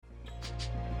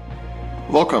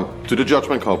Welcome to the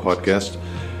Judgment Call podcast,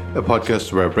 a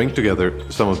podcast where I bring together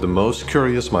some of the most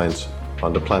curious minds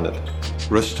on the planet.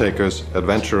 Risk takers,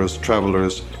 adventurers,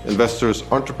 travelers, investors,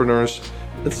 entrepreneurs,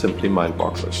 and simply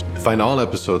mind-bogglers. To find all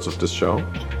episodes of this show,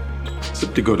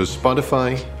 simply go to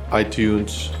Spotify,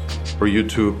 iTunes, or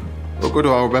YouTube, or go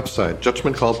to our website,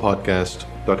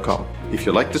 judgmentcallpodcast.com. If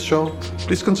you like this show,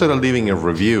 please consider leaving a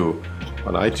review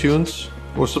on iTunes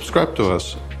or subscribe to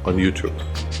us on YouTube.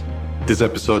 This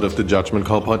episode of the Judgment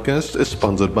Call podcast is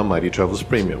sponsored by Mighty Travels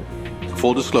Premium.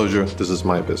 Full disclosure, this is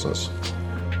my business.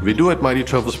 What we do at Mighty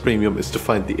Travels Premium is to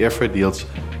find the airfare deals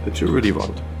that you really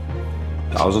want.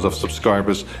 Thousands of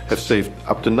subscribers have saved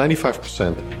up to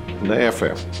 95% in their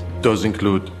airfare. Those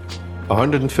include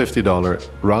 $150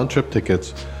 round-trip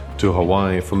tickets to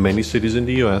Hawaii from many cities in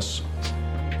the US,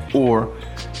 or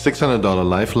 $600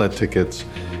 lie-flat tickets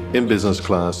in business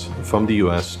class from the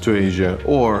US to Asia,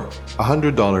 or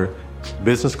 $100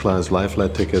 business class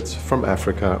lie-flat tickets from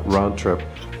Africa round-trip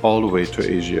all the way to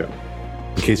Asia.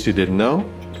 In case you didn't know,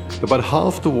 about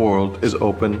half the world is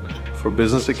open for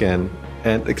business again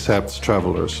and accepts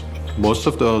travelers. Most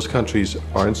of those countries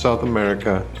are in South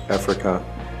America, Africa,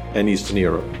 and Eastern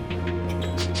Europe.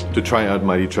 To try out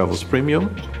Mighty Travels Premium,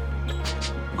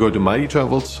 go to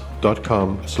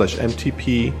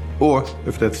mightytravels.com/MTP, or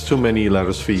if that's too many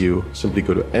letters for you, simply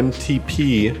go to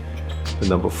MTP, the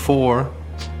number 4,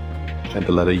 and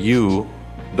the letter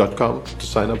U.com to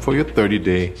sign up for your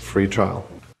 30-day free trial.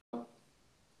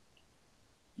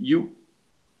 You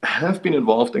have been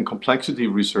involved in complexity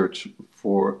research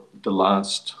for the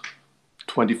last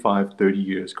 25, 30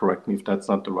 years, correct me if that's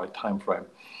not the right time frame.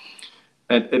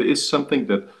 And it is something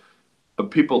that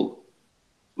people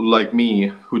like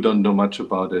me who don't know much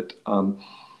about it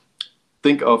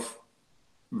think of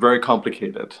very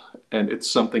complicated. And it's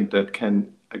something that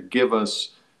can give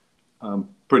us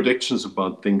predictions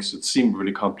about things that seem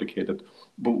really complicated.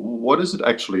 But what is it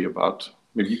actually about?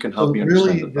 Maybe you can help me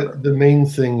understand it better. The main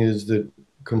thing is that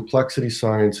complexity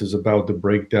science is about the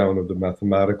breakdown of the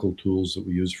mathematical tools that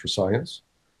we use for science.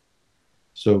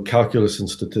 So calculus and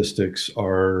statistics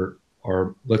are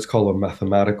let's call them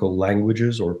mathematical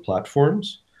languages or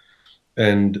platforms,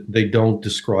 and they don't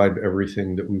describe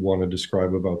everything that we want to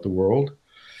describe about the world.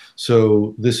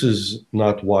 So this is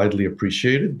not widely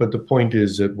appreciated, but the point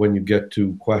is that when you get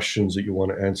to questions that you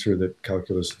want to answer that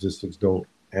calculus statistics don't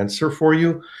answer for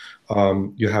you,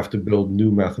 you have to build new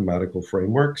mathematical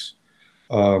frameworks,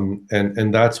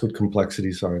 and that's what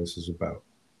complexity science is about.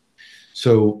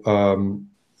 So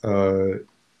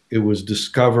it was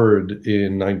discovered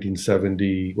in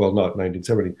 1970, well, not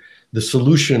 1970. The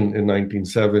solution in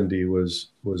 1970 was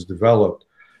developed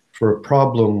for a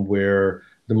problem where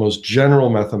the most general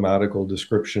mathematical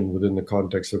description within the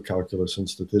context of calculus and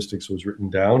statistics was written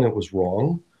down. It was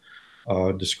wrong,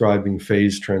 describing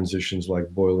phase transitions like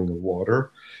boiling of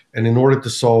water. And in order to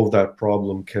solve that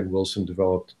problem, Ken Wilson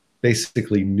developed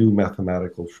basically new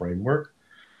mathematical framework.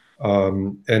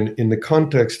 And in the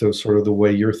context of sort of the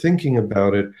way you're thinking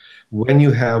about it, when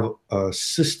you have a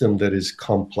system that is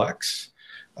complex,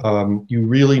 you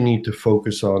really need to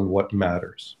focus on what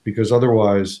matters, because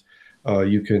otherwise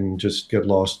you can just get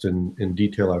lost in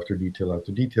detail after detail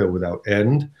after detail without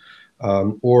end,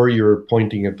 or you're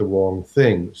pointing at the wrong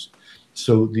things.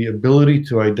 So the ability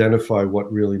to identify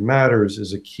what really matters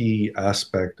is a key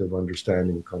aspect of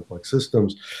understanding complex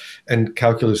systems. And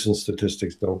calculus and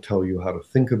statistics don't tell you how to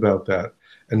think about that.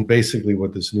 And basically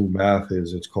what this new math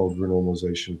is, it's called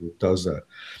renormalization group, does that.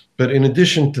 But in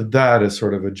addition to that, as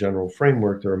sort of a general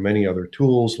framework, there are many other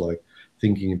tools like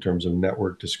thinking in terms of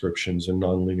network descriptions and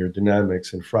nonlinear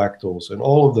dynamics and fractals, and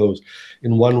all of those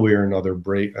in one way or another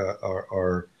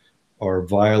are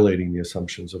violating the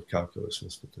assumptions of calculus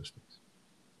and statistics.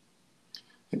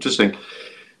 Interesting.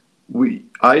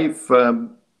 I've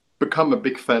become a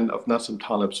big fan of Nassim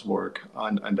Taleb's work,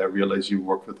 and I realize you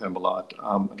work with him a lot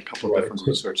in a couple of different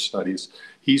research studies.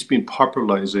 He's been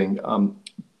popularizing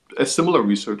a similar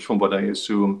research, from what I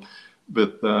assume,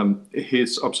 with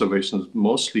his observations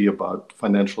mostly about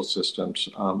financial systems,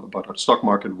 about how the stock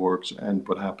market works and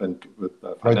what happened with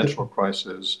the financial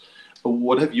crisis.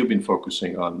 What have you been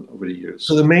focusing on over the years?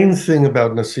 So the main thing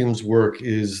about Nassim's work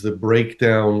is the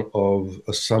breakdown of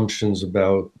assumptions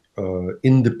about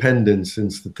independence in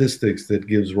statistics that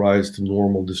gives rise to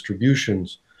normal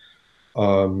distributions.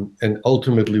 And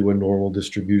ultimately, when normal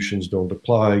distributions don't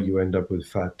apply, you end up with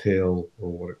fat tail,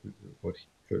 or what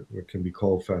can be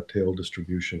called fat tail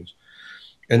distributions.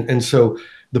 And so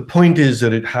the point is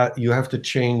that you have to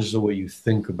change the way you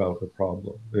think about the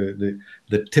problem.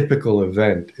 The typical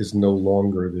event is no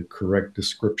longer the correct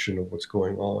description of what's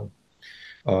going on.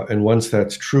 And once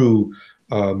that's true,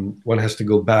 one has to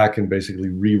go back and basically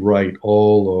rewrite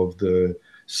all of the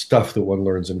stuff that one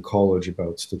learns in college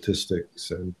about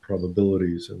statistics and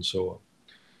probabilities and so on.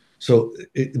 So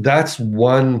that's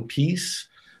one piece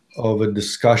of a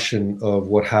discussion of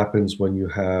what happens when you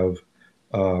have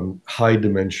high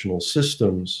dimensional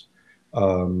systems,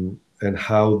 and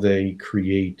how they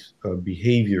create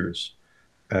behaviors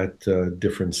at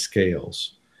different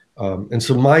scales. And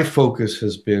so my focus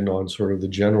has been on sort of the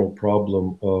general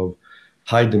problem of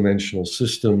high dimensional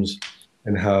systems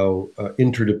and how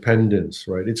interdependence,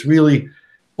 right? It's really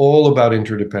all about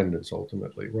interdependence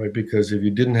ultimately, right? Because if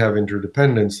you didn't have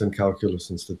interdependence, then calculus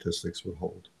and statistics would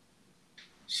hold.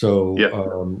 So, Yeah.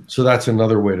 so that's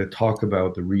another way to talk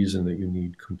about the reason that you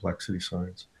need complexity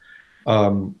science.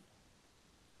 Um,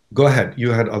 Go ahead.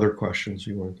 You had other questions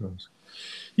you wanted to ask.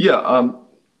 Yeah,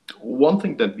 one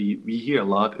thing that we hear a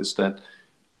lot is that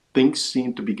things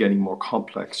seem to be getting more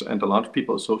complex, and a lot of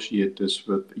people associate this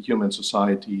with human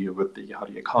society, with how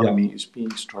the Yeah. economy is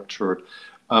being structured.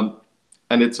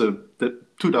 And it's the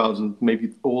 2000,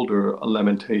 maybe older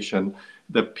lamentation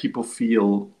that people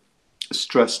feel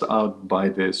stressed out by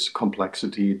this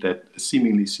complexity that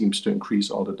seemingly seems to increase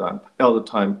all the time. All the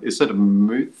time, is that a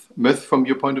myth from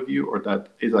your point of view, or that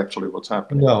is actually what's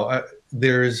happening? No,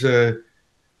 there's a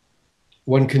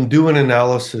one can do an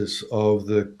analysis of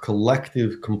the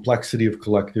collective complexity of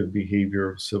collective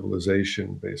behavior of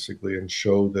civilization, basically, and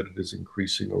show that it is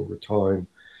increasing over time.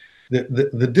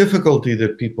 The difficulty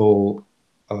that people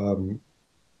um,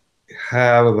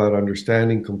 have about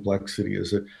understanding complexity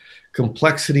is that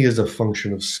complexity is a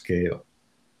function of scale.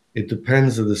 It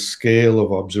depends on the scale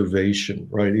of observation,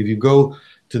 right? If you go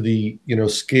to the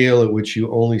scale at which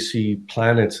you only see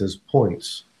planets as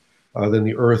points, then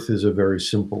the Earth is a very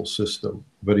simple system.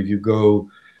 But if you go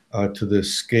to the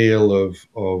scale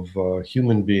of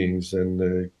human beings, then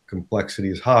the complexity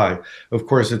is high. Of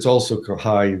course, it's also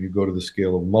high if you go to the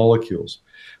scale of molecules.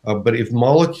 But if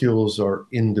molecules are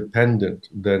independent,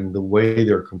 then the way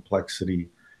their complexity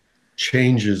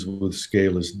changes with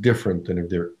scale is different than if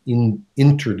they're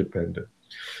interdependent.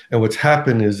 And what's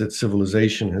happened is that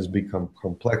civilization has become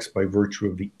complex by virtue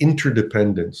of the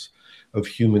interdependence of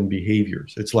human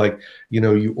behaviors. It's like,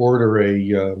 you order a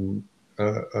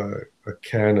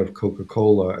can of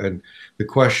Coca-Cola, and the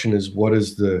question is, what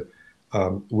is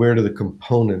where do the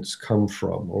components come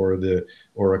from? Or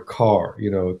a car,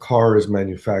 a car is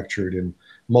manufactured in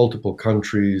multiple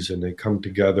countries and they come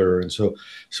together. And so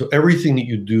everything that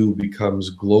you do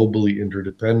becomes globally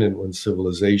interdependent when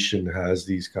civilization has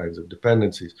these kinds of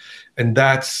dependencies. And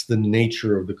that's the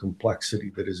nature of the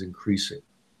complexity that is increasing.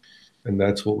 And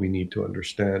that's what we need to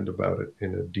understand about it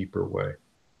in a deeper way.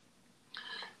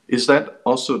 Is that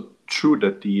also true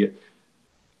that the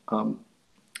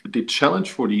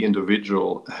challenge for the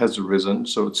individual has arisen,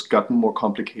 so it's gotten more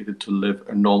complicated to live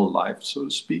a normal life, so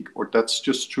to speak, or that's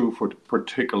just true for the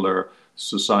particular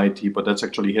society, but that's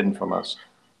actually hidden from us?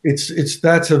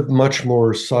 That's a much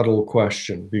more subtle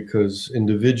question, because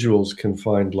individuals can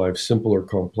find life simple or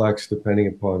complex depending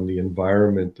upon the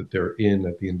environment that they're in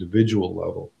at the individual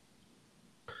level.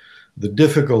 The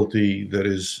difficulty that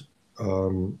is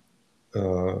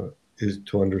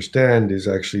to understand is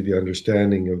actually the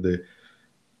understanding of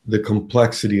the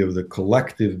complexity of the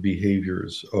collective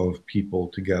behaviors of people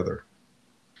together.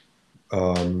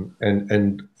 And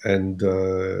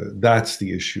that's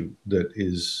the issue that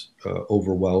is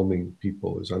overwhelming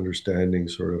people, is understanding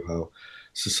sort of how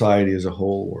society as a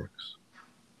whole works.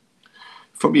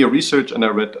 For me, research, and I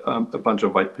read a bunch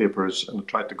of white papers and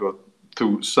tried to go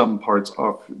through some parts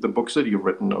of the books that you've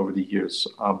written over the years.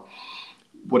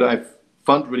 What I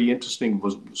found really interesting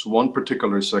was one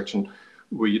particular section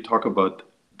where you talk about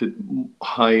the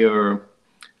higher,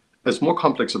 as more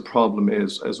complex a problem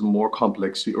is, as more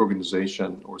complex the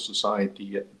organization or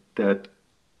society that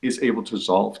is able to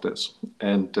solve this.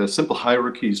 And simple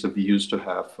hierarchies that we used to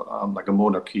have, like a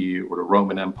monarchy or the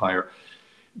Roman Empire,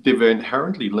 they were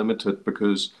inherently limited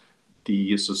because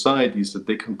the societies that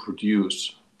they can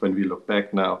produce, when we look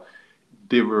back now,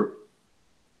 they were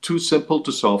too simple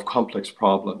to solve complex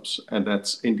problems. And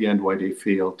that's in the end why they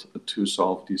failed to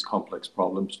solve these complex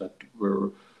problems that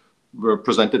were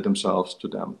presented themselves to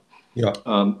them. Yeah.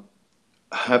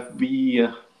 Have we?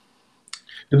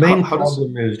 The main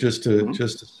problem is just to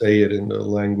say it in a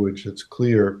language that's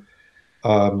clear.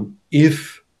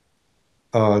 If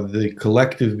the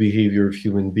collective behavior of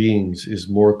human beings is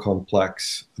more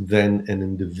complex than an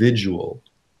individual,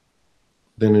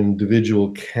 then an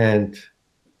individual can't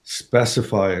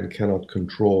specify and cannot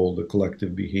control the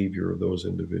collective behavior of those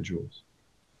individuals.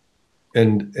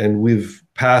 And we've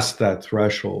passed that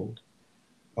threshold.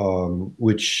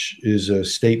 which is a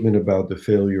statement about the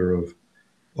failure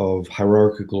of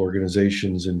hierarchical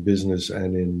organizations in business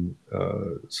and in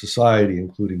society,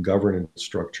 including governance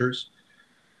structures.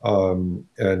 And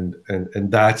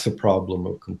that's a problem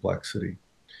of complexity.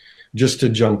 Just to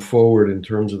jump forward in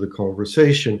terms of the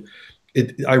conversation,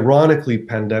 ironically,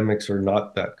 pandemics are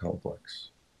not that complex.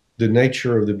 The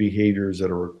nature of the behaviors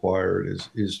that are required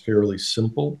is fairly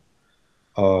simple,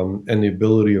 and the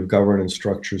ability of governance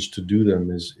structures to do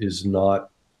them is not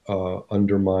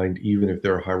undermined, even if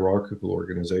they're hierarchical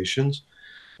organizations.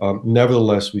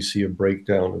 Nevertheless, we see a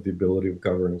breakdown of the ability of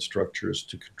governance structures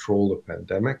to control the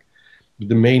pandemic.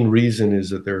 The main reason is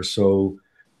that they're so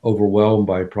overwhelmed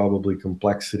by probably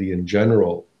complexity in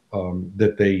general,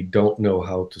 that they don't know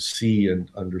how to see and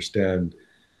understand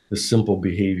the simple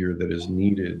behavior that is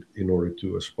needed in order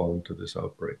to respond to this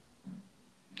outbreak.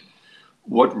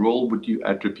 What role would you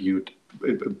attribute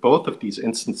both of these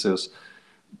instances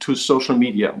to social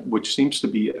media, which seems to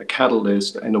be a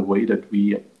catalyst in a way that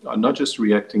we are not just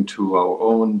reacting to our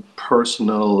own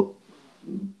personal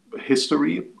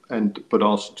history but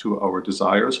also to our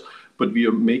desires, but we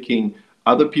are making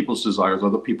other people's desires,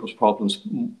 other people's problems,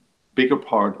 bigger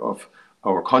part of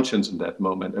our conscience in that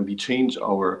moment, and we change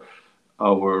our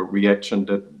reaction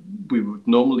that we would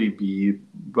normally be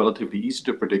relatively easy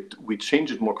to predict. We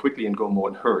change it more quickly and go more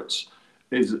in hertz.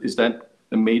 Is that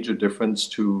a major difference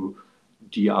to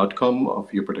the outcome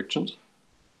of your predictions?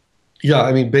 Yeah,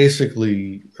 I mean,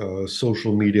 basically,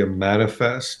 social media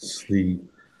manifests the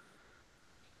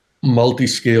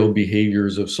multi-scale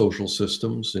behaviors of social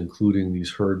systems, including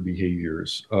these herd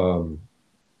behaviors.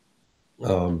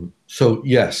 So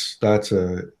yes, that's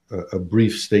a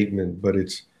brief statement, but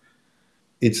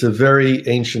it's a very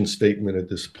ancient statement at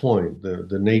this point.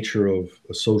 The nature of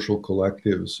social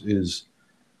collectives is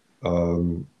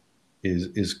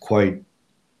quite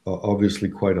obviously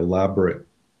quite elaborate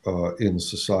in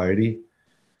society,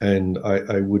 and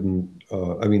I wouldn't.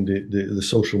 I mean, the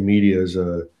social media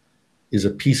is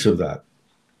a piece of that.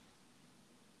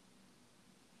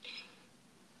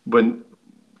 When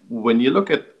you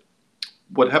look at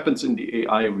what happens in the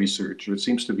AI research, it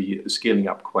seems to be scaling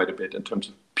up quite a bit in terms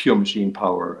of pure machine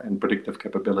power and predictive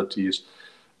capabilities.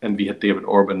 And we had David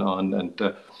Orban on,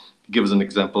 and give us an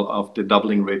example of the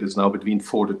doubling rate is now between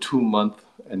 4 to 2 months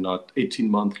and not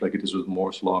 18 months like it is with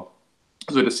Moore's law.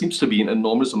 So there seems to be an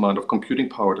enormous amount of computing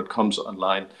power that comes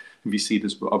online. We see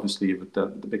this obviously with the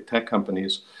big tech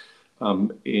companies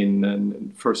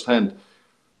in firsthand.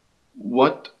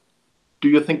 What do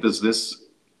you think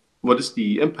what is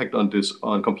the impact on this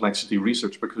on complexity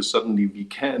research? Because suddenly we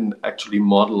can actually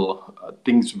model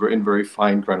things in very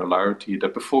fine granularity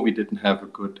that before we didn't have a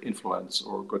good influence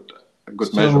or a good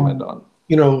measurement on.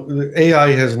 You know, the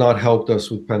AI has not helped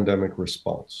us with pandemic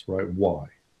response, right? Why?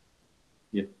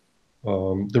 Yeah.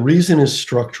 The reason is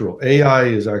structural. AI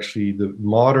is actually, the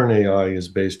modern AI is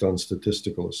based on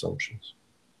statistical assumptions.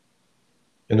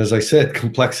 And as I said,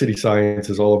 complexity science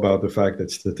is all about the fact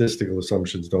that statistical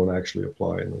assumptions don't actually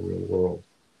apply in the real world.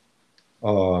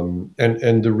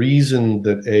 And the reason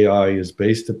that AI is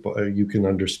based upon, you can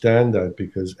understand that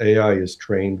because AI is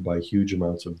trained by huge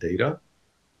amounts of data.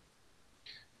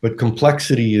 But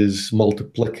complexity is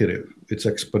multiplicative, it's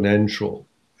exponential.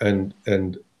 And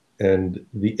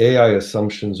the AI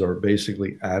assumptions are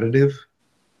basically additive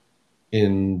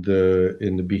in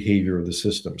the behavior of the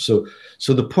system. So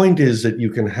the point is that you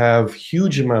can have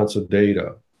huge amounts of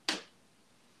data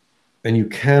and you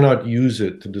cannot use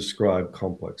it to describe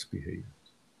complex behaviors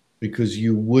because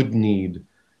you would need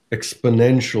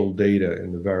exponential data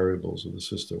in the variables of the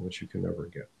system, which you can never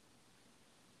get.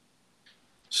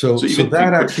 So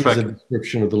that actually is a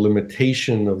description of the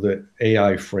limitation of the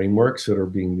AI frameworks that are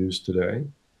being used today.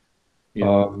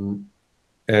 Yeah.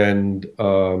 And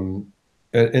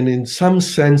in some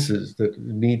senses that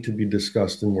need to be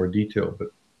discussed in more detail,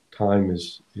 but time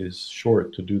is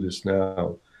short to do this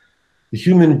now. The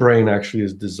human brain actually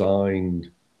is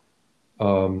designed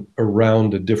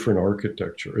around a different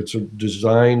architecture. It's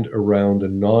designed around a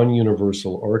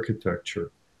non-universal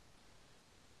architecture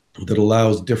that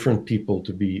allows different people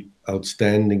to be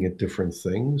outstanding at different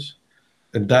things.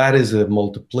 And that is a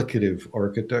multiplicative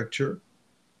architecture.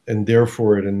 And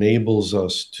therefore, it enables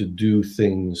us to do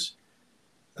things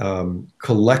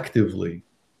collectively,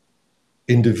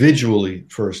 individually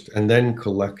first, and then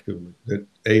collectively, that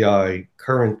AI,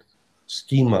 current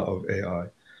schema of AI,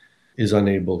 is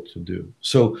unable to do.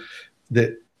 So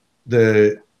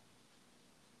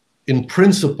in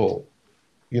principle,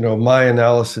 you know, my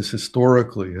analysis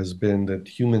historically has been that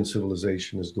human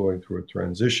civilization is going through a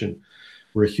transition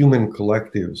where human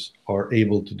collectives are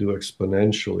able to do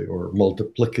exponentially or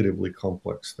multiplicatively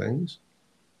complex things.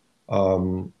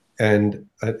 And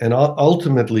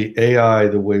ultimately, AI,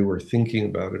 the way we're thinking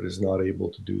about it, is not able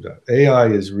to do that. AI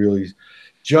is really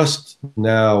just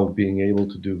now being able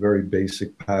to do very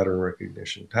basic pattern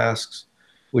recognition tasks,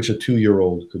 which a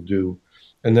 2-year-old could do.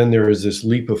 And then there is this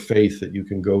leap of faith that you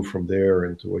can go from there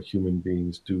into what human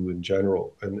beings do in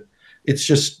general. And it's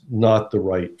just not the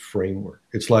right framework.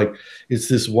 It's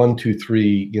this 1, 2,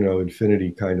 3,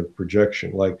 infinity kind of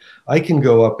projection. Like, I can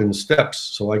go up in steps,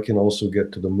 so I can also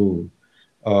get to the moon.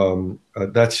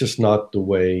 That's just not the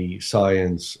way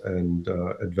science and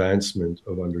advancement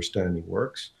of understanding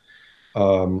works.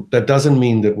 That doesn't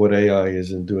mean that what AI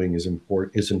isn't doing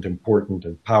isn't important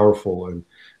and powerful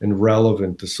and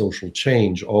relevant to social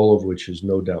change, all of which is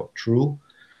no doubt true.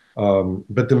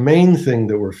 But the main thing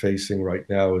that we're facing right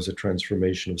now is a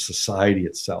transformation of society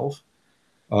itself.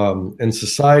 And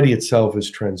society itself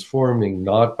is transforming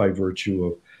not by virtue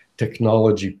of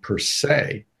technology per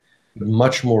se, but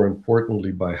much more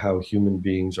importantly by how human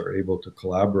beings are able to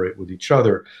collaborate with each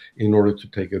other in order to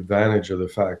take advantage of the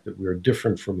fact that we are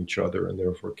different from each other and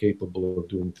therefore capable of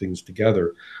doing things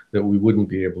together that we wouldn't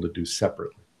be able to do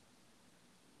separately.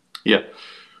 Yeah.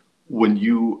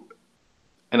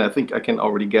 And I think I can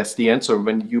already guess the answer.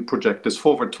 When you project this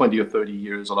forward 20 or 30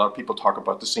 years, a lot of people talk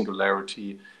about the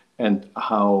singularity and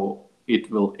how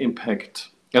it will impact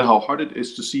and how hard it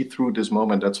is to see through this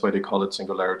moment. That's why they call it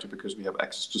singularity, because we have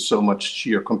access to so much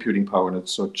sheer computing power and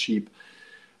it's so cheap.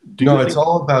 It's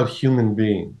all about human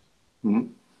beings. Mm-hmm.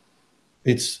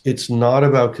 It's not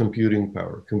about computing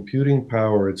power. Computing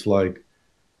power, it's like,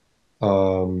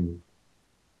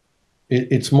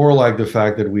 it's more like the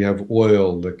fact that we have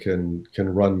oil that can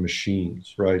run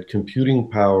machines, right? Computing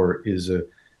power is a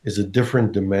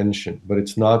different dimension, but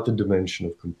it's not the dimension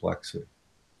of complexity.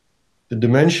 The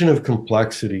dimension of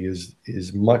complexity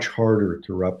is much harder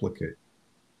to replicate.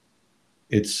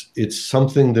 It's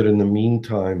something that in the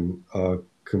meantime,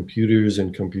 computers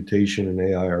and computation and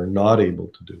AI are not able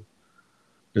to do,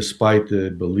 despite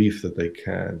the belief that they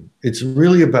can. It's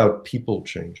really about people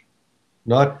changing,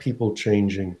 not people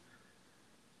changing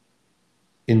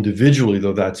individually,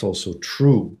 though that's also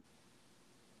true.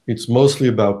 It's mostly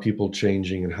about people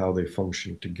changing and how they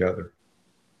function together.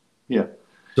 Yeah.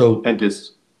 So, and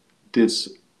this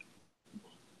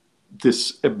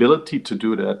ability to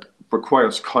do that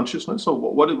requires consciousness. So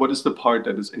what is the part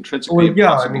that is intrinsically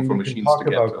impossible for machines to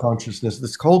get about consciousness.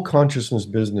 This whole consciousness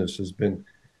business has been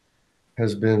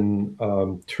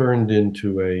turned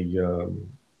into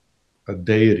a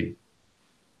deity.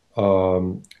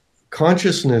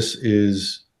 Consciousness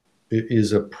is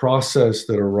a process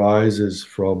that arises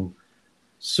from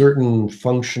certain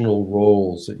functional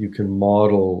roles that you can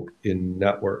model in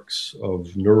networks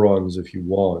of neurons if you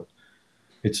want.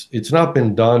 It's not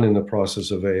been done in the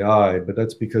process of AI, but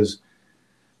that's because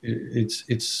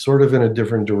it's sort of in a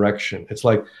different direction. It's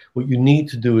like what you need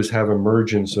to do is have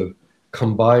emergence of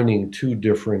combining two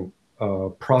different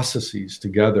processes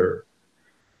together.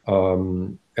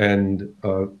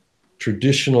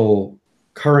 Traditional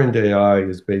current AI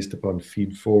is based upon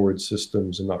feed-forward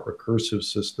systems and not recursive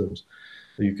systems.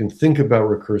 You can think about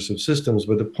recursive systems,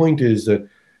 but the point is that,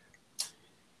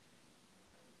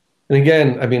 and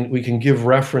again, I mean, we can give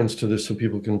reference to this so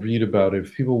people can read about it.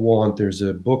 If people want, there's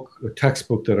a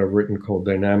textbook that I've written called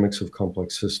Dynamics of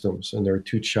Complex Systems, and there are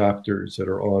 2 chapters that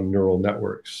are on neural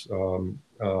networks.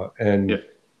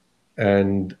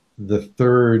 And the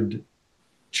third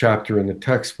chapter in the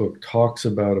textbook talks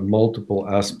about multiple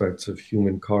aspects of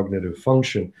human cognitive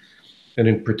function, and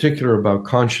in particular about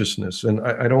consciousness. And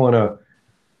I don't want to,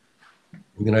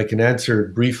 I mean, I can answer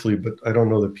it briefly, but I don't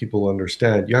know that people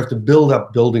understand. You have to build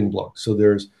up building blocks. So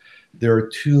there are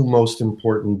 2 most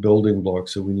important building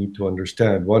blocks that we need to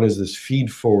understand. One is this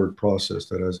feed-forward process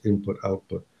that has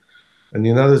input-output. And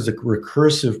the other is the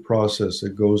recursive process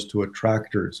that goes to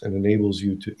attractors and enables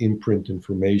you to imprint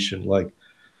information, like,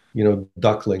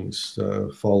 ducklings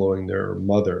following their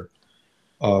mother.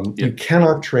 You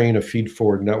cannot train a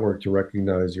feed-forward network to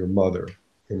recognize your mother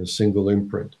in a single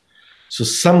imprint. So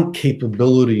some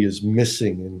capability is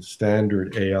missing in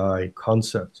standard AI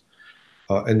concepts.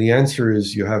 And the answer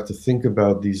is you have to think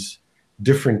about these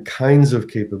different kinds of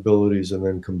capabilities and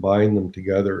then combine them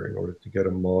together in order to get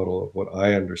a model of what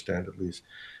I understand, at least,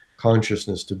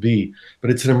 consciousness to be. But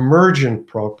it's an emergent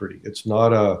property. It's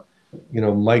not a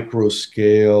micro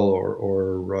scale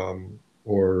or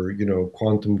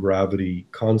quantum gravity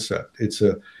concept.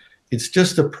 It's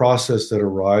just a process that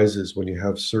arises when you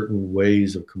have certain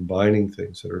ways of combining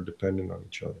things that are dependent on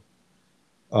each other.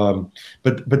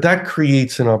 But that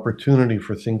creates an opportunity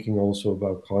for thinking also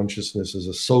about consciousness as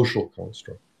a social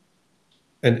construct.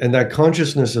 And that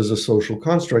consciousness as a social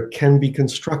construct can be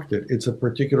constructed. It's a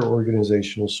particular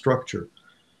organizational structure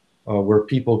where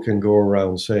people can go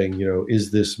around saying,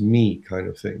 is this me kind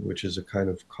of thing, which is a kind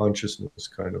of consciousness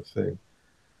kind of thing.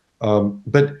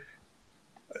 But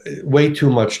way too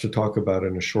much to talk about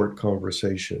in a short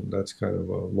conversation. That's kind of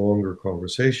a longer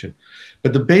conversation.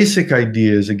 But the basic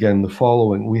idea is, again, the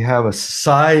following. We have a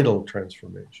societal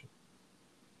transformation.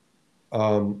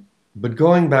 But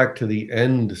going back to the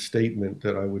end statement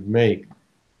that I would make,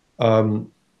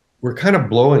 we're kind of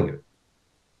blowing it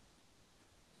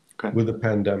with the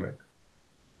pandemic.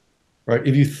 Right?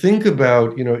 If you think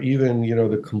about, even,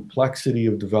 the complexity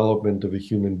of development of a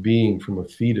human being from a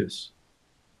fetus,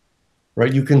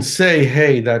 right? You can say,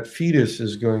 hey, that fetus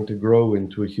is going to grow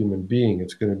into a human being.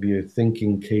 It's going to be a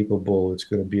thinking capable. It's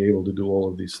going to be able to do all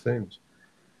of these things.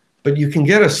 But you can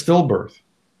get a stillbirth,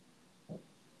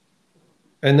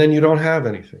 and then you don't have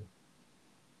anything.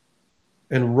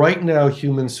 And right now,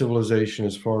 human civilization,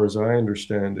 as far as I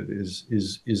understand it,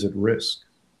 is at risk.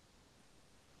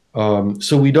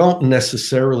 So we don't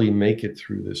necessarily make it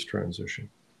through this transition.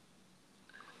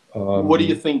 What do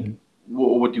you think?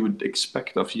 What you would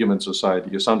expect of human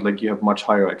society? You sound like you have much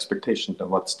higher expectations than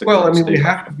what's the well. I mean, state we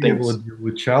have to of be able to deal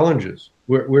with challenges.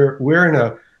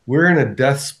 We're in a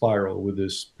death spiral with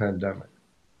this pandemic,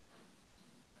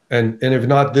 and if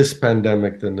not this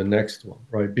pandemic, then the next one,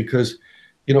 right? Because,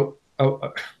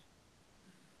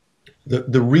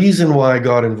 the reason why I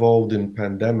got involved in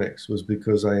pandemics was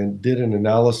because I did an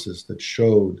analysis that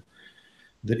showed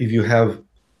that if you have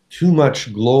too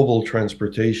much global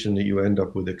transportation, that you end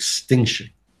up with extinction.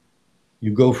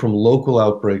 You go from local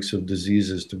outbreaks of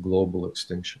diseases to global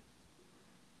extinction.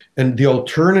 And the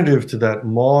alternative to that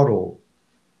model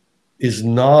is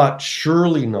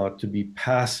surely not to be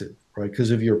passive, right?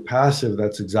 Because if you're passive,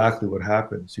 that's exactly what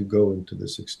happens. You go into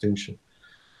this extinction.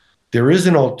 There is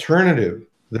an alternative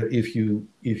that if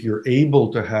you're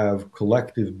able to have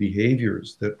collective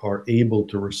behaviors that are able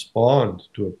to respond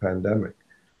to a pandemic,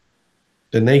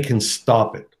 then they can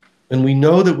stop it. And we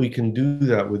know that we can do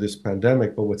that with this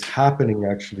pandemic, but what's happening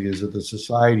actually is that the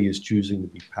society is choosing to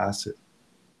be passive.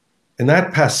 And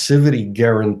that passivity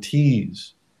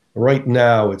guarantees, right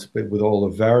now, it's with all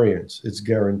the variants, it's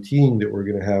guaranteeing that we're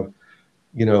going to have,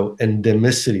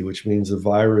 endemicity, which means the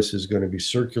virus is going to be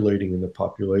circulating in the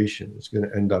population. It's going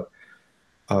to end up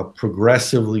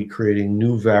progressively creating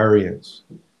new variants.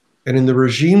 And in the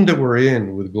regime that we're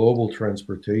in with global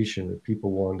transportation that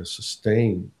people want to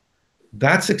sustain,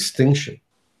 that's extinction,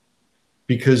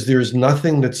 because there's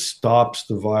nothing that stops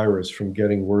the virus from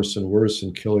getting worse and worse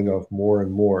and killing off more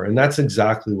and more. And that's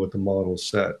exactly what the model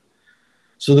said.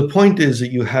 So the point is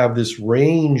that you have this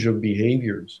range of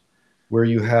behaviors where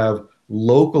you have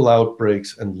local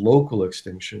outbreaks and local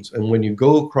extinctions. And when you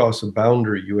go across a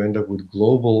boundary, you end up with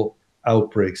global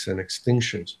outbreaks and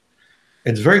extinctions.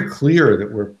 It's very clear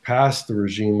that we're past the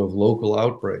regime of local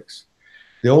outbreaks.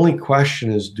 The only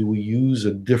question is, do we use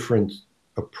a different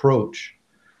approach?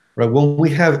 Right? When we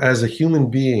have, as a human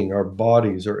being, our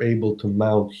bodies are able to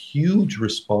mount huge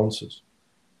responses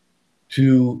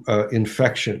to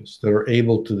infections that are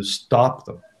able to stop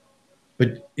them.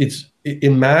 But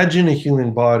imagine a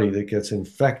human body that gets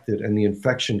infected and the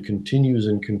infection continues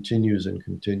and continues and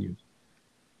continues.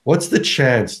 What's the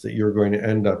chance that you're going to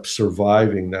end up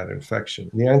surviving that infection?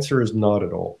 And the answer is not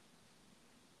at all.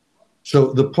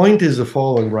 So the point is the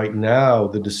following: right now,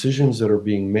 the decisions that are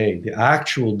being made, the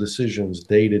actual decisions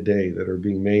day to day that are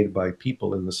being made by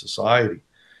people in the society,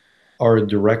 are a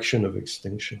direction of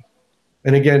extinction.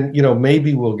 And again,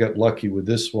 maybe we'll get lucky with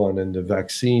this one and the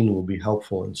vaccine will be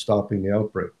helpful in stopping the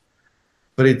outbreak.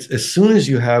 But it's as soon as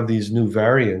you have these new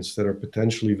variants that are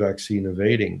potentially vaccine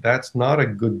evading, that's not a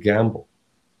good gamble.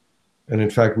 And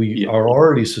in fact, we are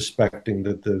already suspecting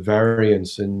that the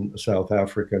variants in South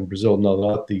Africa and Brazil, no,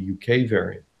 not the UK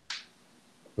variant,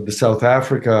 but the South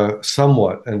Africa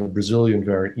somewhat and the Brazilian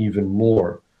variant even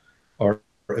more, are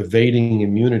evading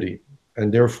immunity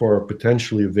and therefore are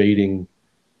potentially evading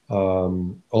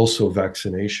also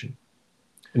vaccination.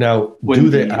 Now, do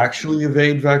they actually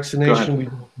evade vaccination? We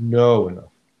don't know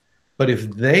enough. But if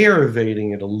they are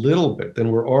evading it a little bit,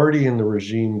 then we're already in the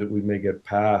regime that we may get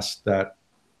past that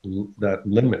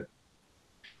limit.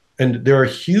 And there are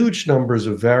huge numbers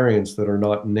of variants that are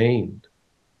not named.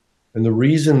 And the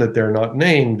reason that they're not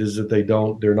named is that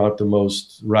they're not the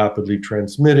most rapidly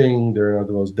transmitting, they're not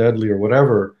the most deadly or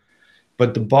whatever.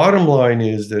 But the bottom line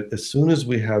is that as soon as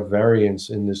we have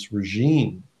variants in this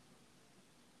regime,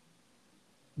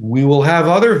 we will have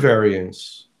other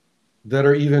variants that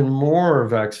are even more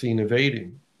vaccine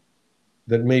evading,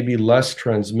 that may be less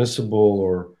transmissible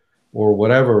or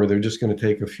whatever. They're just going to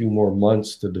take a few more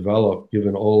months to develop,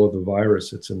 given all of the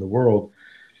virus that's in the world.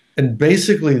 And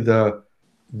basically, the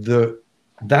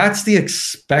that's the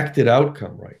expected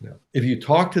outcome right now. If you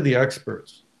talk to the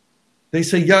experts, they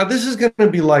say, yeah, this is going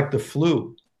to be like the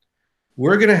flu.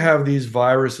 We're going to have these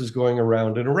viruses going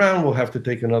around and around. We'll have to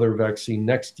take another vaccine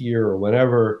next year or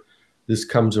whenever this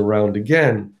comes around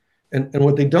again. And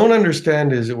what they don't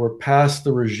understand is that we're past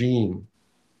the regime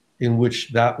in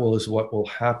which is what will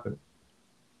happen.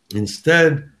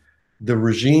 Instead, the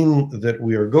regime that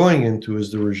we are going into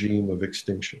is the regime of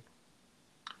extinction.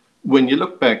 When you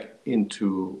look back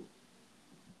into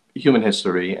human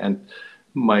history, and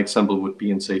my example would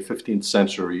be in, say, 15th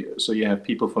century, so you have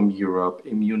people from Europe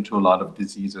immune to a lot of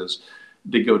diseases.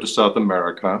 They go to South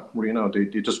America, where,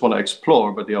 they just want to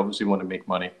explore, but they obviously want to make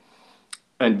money.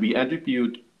 And we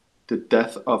attribute the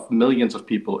death of millions of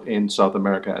people in South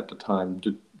America at the time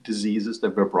to diseases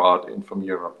that were brought in from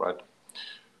Europe, right?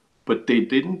 But they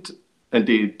didn't, and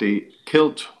they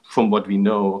killed, from what we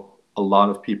know, a lot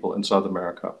of people in South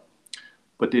America.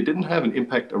 But they didn't have an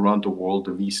impact around the world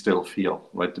that we still feel,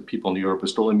 right? The people in Europe are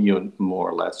still immune, more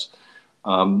or less.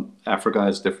 Africa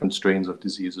has different strains of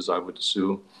diseases, I would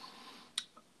assume.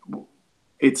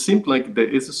 It seemed like there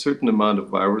is a certain amount of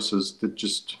viruses that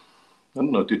just, I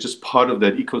don't know, they're just part of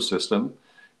that ecosystem,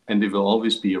 and they will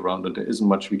always be around, and there isn't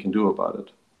much we can do about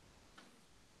it.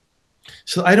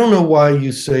 So I don't know why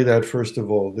you say that, first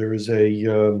of all. There is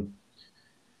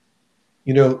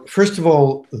first of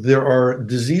all, there are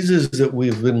diseases that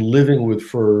we've been living with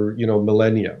for,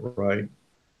 millennia, right?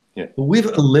 Yeah. But we've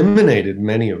eliminated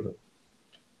many of them.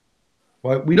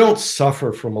 Right? We don't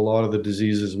suffer from a lot of the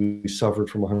diseases we suffered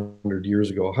from 100 years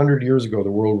ago. 100 years ago,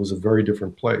 the world was a very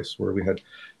different place, where we had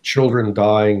children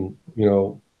dying,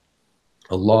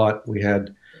 a lot. We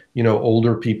had,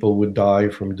 older people would die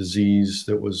from disease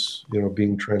that was,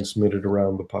 being transmitted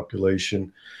around the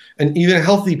population. And even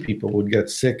healthy people would get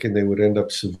sick, and they would end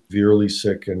up severely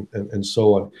sick, and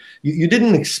so on. You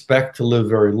didn't expect to live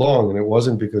very long, and it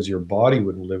wasn't because your body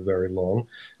wouldn't live very long.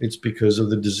 It's because of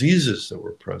the diseases that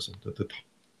were present at the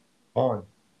time.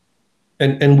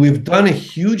 And we've done a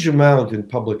huge amount in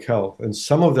public health, and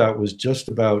some of that was just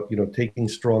about, taking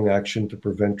strong action to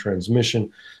prevent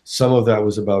transmission. Some of that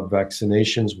was about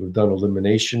vaccinations. We've done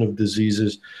elimination of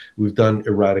diseases. We've done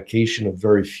eradication of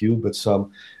very few, but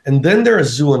some. And then there are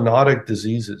zoonotic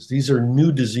diseases. These are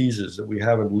new diseases that we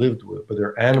haven't lived with, but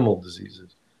they're animal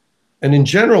diseases. And in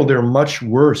general, they're much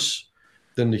worse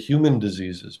than the human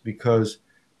diseases, because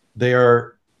they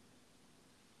are,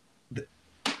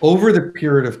 over the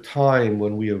period of time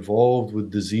when we evolved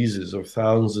with diseases of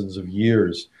thousands of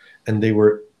years, and they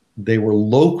were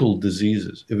local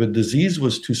diseases. If a disease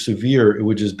was too severe, it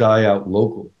would just die out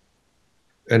locally,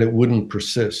 and it wouldn't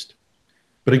persist.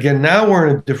 But again, now we're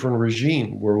in a different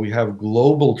regime where we have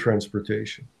global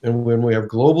transportation. And when we have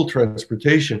global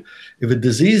transportation, if a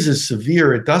disease is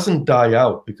severe, it doesn't die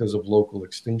out because of local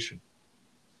extinction.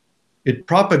 It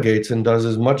propagates and does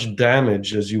as much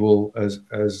damage as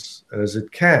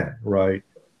it can, right?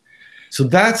 So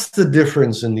that's the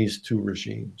difference in these two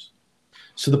regimes.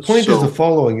 So the point is the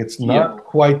following: it's not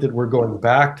quite that we're going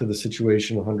back to the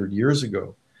situation 100 years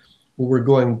ago. What we're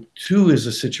going to is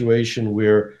a situation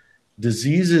where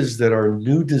diseases that are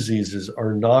new diseases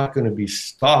are not going to be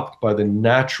stopped by the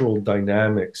natural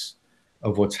dynamics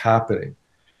of what's happening.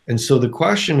 And so the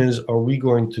question is, are we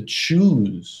going to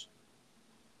choose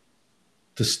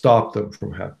to stop them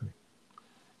from happening?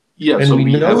 Yeah, and so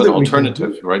we have an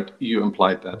alternative, right? You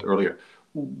implied that earlier.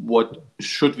 What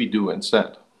should we do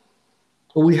instead?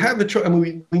 Well, we have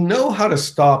we know how to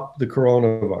stop the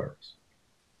coronavirus,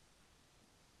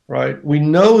 right? We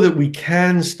know that we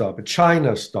can stop it.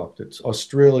 China stopped it.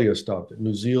 Australia stopped it.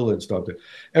 New Zealand stopped it.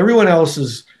 Everyone else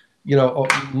is,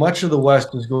 much of the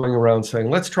West is going around saying,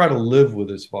 let's try to live with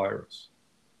this virus.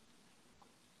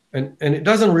 And it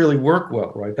doesn't really work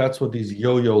well, right? That's what these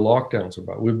yo-yo lockdowns are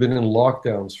about. We've been in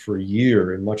lockdowns for a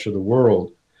year in much of the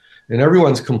world, and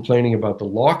everyone's complaining about the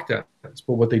lockdowns.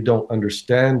 But what they don't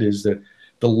understand is that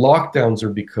the lockdowns are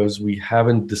because we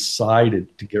haven't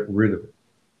decided to get rid of it.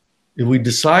 If we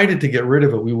decided to get rid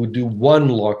of it, we would do one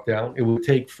lockdown. It would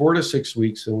take 4 to 6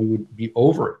 weeks, and we would be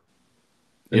over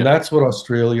it. And that's what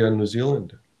Australia and New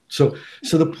Zealand did. So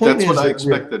the point is, that's what I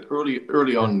expected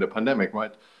early on in the pandemic,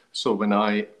 right? So when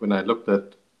I looked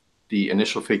at the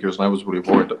initial figures, and I was really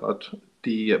worried about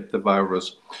the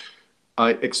virus,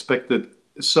 I expected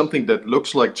something that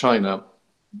looks like China,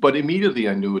 but immediately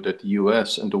I knew that the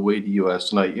U.S. and the way the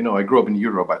U.S. and I grew up in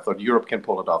Europe. I thought Europe can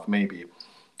pull it off, maybe.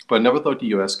 but I never thought the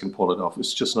US can pull it off.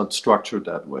 It's just not structured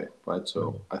that way, right?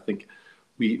 So I think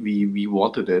we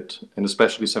wanted it, and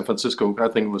especially San Francisco, I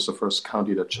think, was the first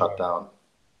county that shut down.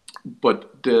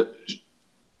 But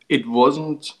it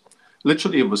wasn't,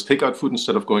 literally, it was takeout food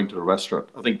instead of going to the restaurant.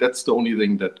 I think that's the only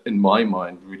thing that, in my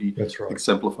mind, really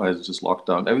exemplifies this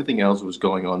lockdown. Everything else was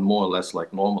going on more or less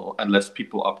like normal, unless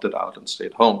people opted out and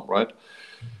stayed home, right?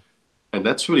 And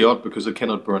that's really odd because it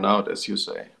cannot burn out, as you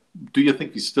say. Do you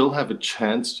think we still have a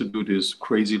chance to do this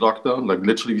crazy lockdown? Like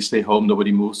literally we stay home,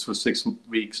 nobody moves for 6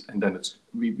 weeks, and then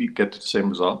we get to the same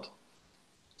result?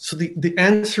 So the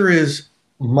answer is,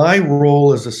 my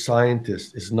role as a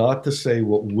scientist is not to say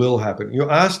what will happen. You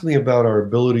asked me about our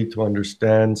ability to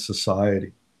understand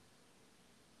society.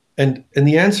 And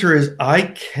the answer is, I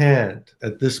can't,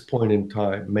 at this point in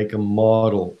time, make a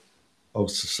model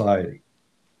of society.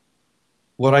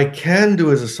 What I can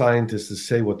do as a scientist is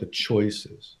say what the choice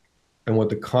is and what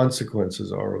the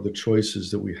consequences are of the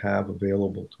choices that we have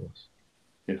available to us.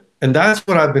 Yeah. And that's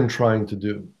what I've been trying to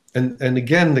do. And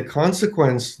again, the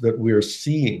consequence that we're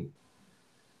seeing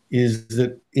is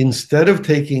that instead of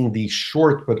taking the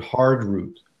short but hard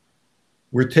route,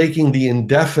 we're taking the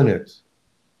indefinite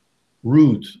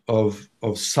route of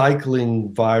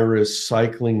cycling virus,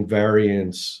 cycling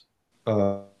variants,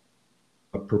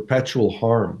 perpetual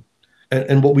harm.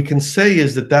 And what we can say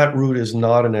is that route is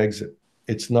not an exit.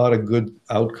 It's not a good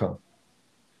outcome.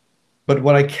 But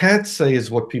what I can't say is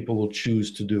what people will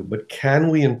choose to do. But can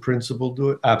we, in principle, do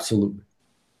it? Absolutely.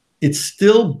 It's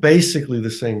still basically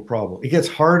the same problem. It gets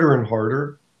harder and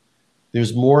harder.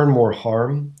 There's more and more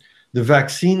harm. The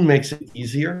vaccine makes it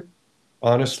easier.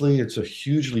 Honestly, it's a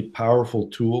hugely powerful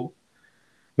tool.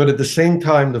 But at the same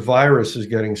time, the virus is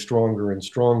getting stronger and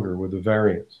stronger with the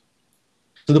variants.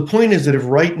 So the point is that if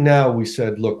right now we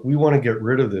said, look, we want to get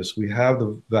rid of this, we have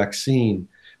the vaccine,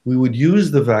 we would use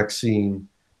the vaccine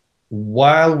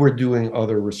while we're doing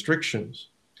other restrictions.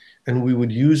 And we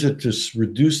would use it to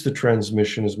reduce the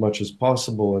transmission as much as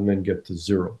possible and then get to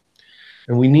zero.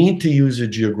 And we need to use a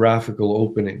geographical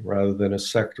opening rather than a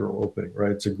sectoral opening,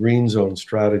 right? It's a green zone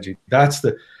strategy. That's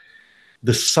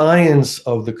the science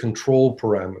of the control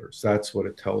parameters. That's what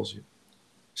it tells you.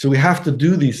 So we have to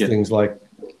do these things like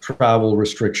travel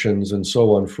restrictions and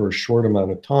so on for a short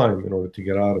amount of time in order to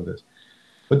get out of this.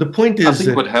 But the point is, I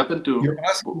think what happened to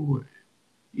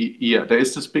there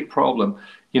is this big problem.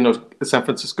 San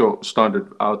Francisco started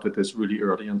out with this really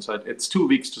early and said it's 2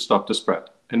 weeks to stop the spread.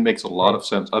 It makes a lot of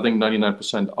sense. I think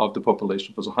 99% of the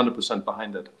population was 100%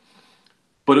 behind it.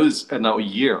 But it is now a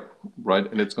year, right?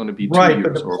 And it's going to be 2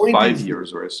 years or 5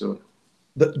 years very soon.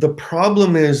 The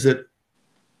problem is that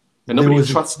and nobody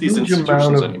trusts these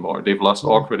institutions anymore. They've lost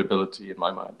all credibility in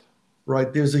my mind.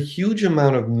 Right. There's a huge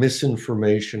amount of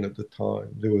misinformation at the time.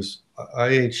 There was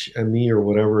IHME or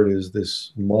whatever it is,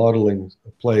 this modeling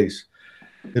place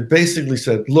that basically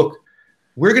said, look,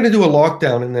 we're going to do a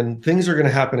lockdown and then things are going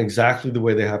to happen exactly the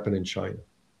way they happen in China.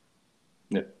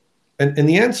 Yeah. And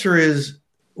the answer is,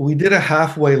 we did a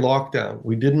halfway lockdown.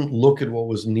 We didn't look at what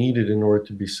was needed in order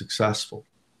to be successful.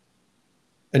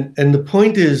 And the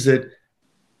point is that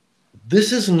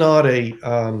this is not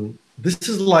this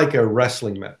is like a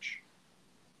wrestling match.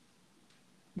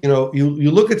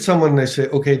 You look at someone and they say,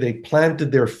 okay, they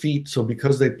planted their feet, so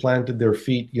because they planted their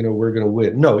feet, we're going to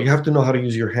win. No, you have to know how to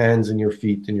use your hands and your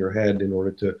feet and your head in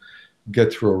order to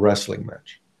get through a wrestling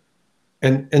match.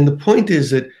 And the point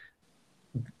is that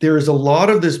there is a lot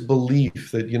of this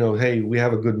belief that, hey, we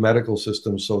have a good medical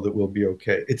system so that we'll be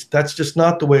okay. That's just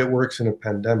not the way it works in a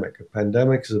pandemic. A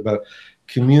pandemic is about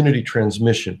community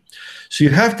transmission. So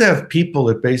you have to have people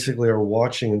that basically are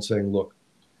watching and saying, look,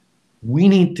 we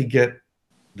need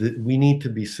to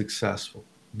be successful.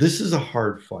 This is a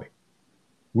hard fight.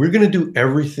 We're going to do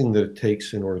everything that it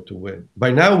takes in order to win.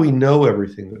 By now, we know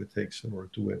everything that it takes in order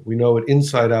to win. We know it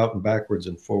inside out and backwards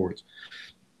and forwards.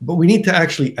 But we need to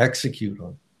actually execute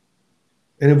on it.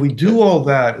 And if we do all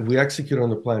that, if we execute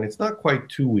on the plan, it's not quite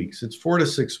 2 weeks. It's 4 to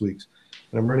 6 weeks.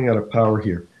 And I'm running out of power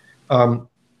here.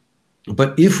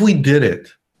 But if we did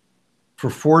it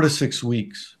for 4 to 6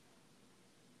 weeks,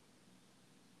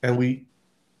 and we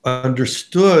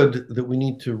understood that we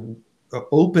need to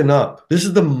open up, this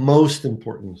is the most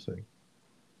important thing.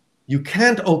 You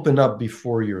can't open up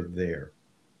before you're there.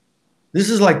 This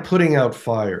is like putting out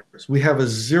fires. We have a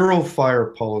zero fire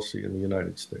policy in the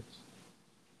United States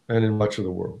and in much of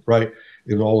the world, right?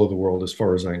 In all of the world, as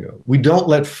far as I know. We don't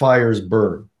let fires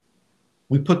burn.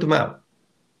 We put them out,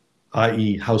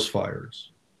 i.e. house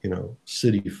fires,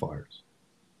 city fires.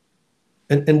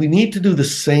 And we need to do the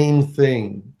same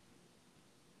thing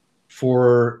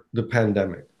for the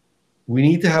pandemic. We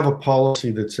need to have a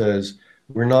policy that says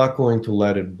We're not going to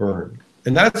let it burn.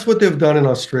 And that's what they've done in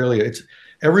Australia. It's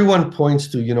everyone points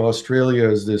to, Australia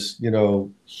as this,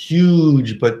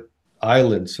 huge but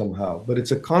island somehow, but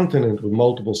it's a continent with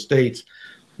multiple states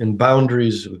and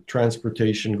boundaries with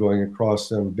transportation going across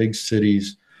them, big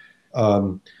cities.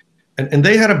 And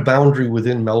they had a boundary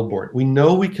within Melbourne. We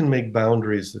know we can make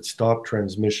boundaries that stop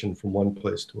transmission from one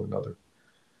place to another.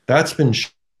 That's been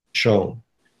shown.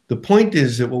 The point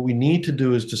is that what we need to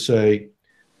do is to say,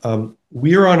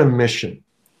 we are on a mission.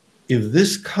 If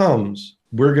this comes,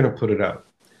 we're going to put it out.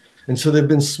 And so there have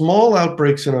been small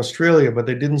outbreaks in Australia, but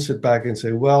they didn't sit back and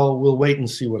say, well, we'll wait and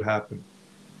see what happens.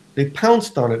 They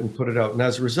pounced on it and put it out. And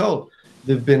as a result,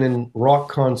 they've been in rock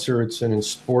concerts and in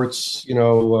sports,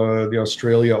 the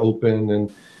Australia Open,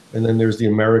 and then there's the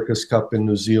America's Cup in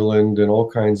New Zealand and all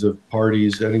kinds of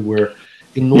parties anywhere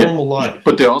in normal life.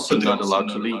 But they're also not allowed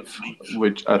to leave,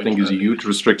 which I think is a huge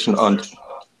restriction on,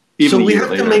 even so we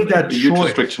have to make that a huge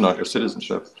restriction on your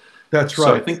citizenship. That's right.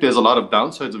 So I think there's a lot of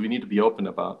downsides that we need to be open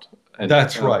about. And,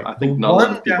 that's right. I think not a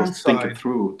lot of people think it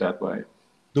through that way.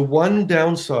 The one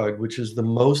downside, which is the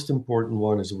most important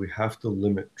one, is that we have to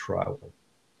limit travel.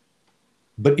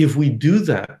 But if we do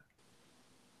that,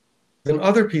 then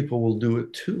other people will do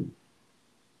it too.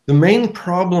 The main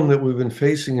problem that we've been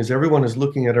facing is everyone is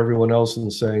looking at everyone else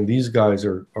and saying, these guys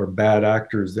are bad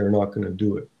actors, they're not going to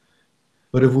do it.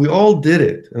 But if we all did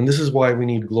it, and this is why we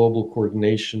need global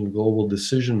coordination, global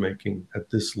decision-making at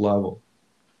this level,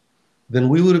 then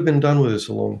we would have been done with this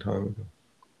a long time ago.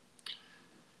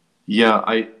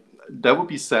 Yeah, that would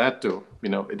be sad though.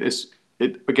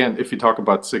 Again, if you talk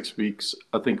about 6 weeks,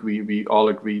 I think we all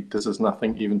agree this is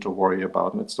nothing even to worry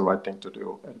about, and it's the right thing to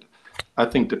do. And I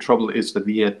think the trouble is that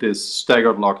we had this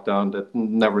staggered lockdown that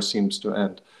never seems to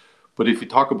end. But if you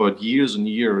talk about years and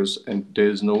years, and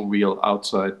there's no real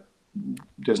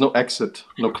there's no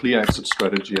clear exit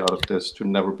strategy out of this to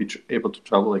never be able to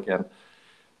travel again.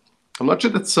 I'm not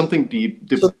sure that's something the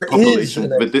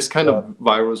population with this kind of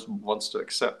virus wants to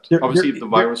accept. Obviously, if the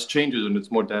virus changes and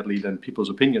it's more deadly, then people's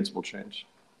opinions will change.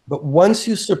 But once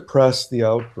you suppress the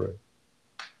outbreak,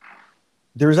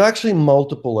 there's actually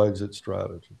multiple exit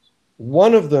strategies.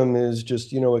 One of them is just,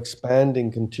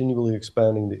 continually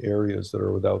expanding the areas that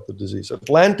are without the disease.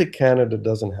 Atlantic Canada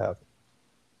doesn't have it.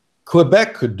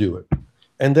 Quebec could do it.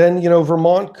 And then,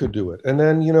 Vermont could do it. And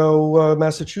then,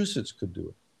 Massachusetts could do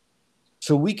it.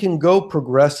 So we can go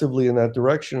progressively in that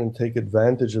direction and take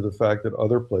advantage of the fact that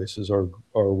other places are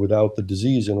without the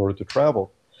disease in order to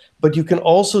travel. But you can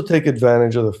also take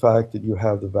advantage of the fact that you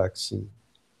have the vaccine.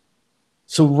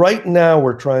 So right now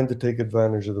we're trying to take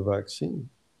advantage of the vaccine.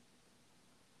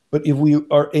 But if we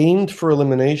are aimed for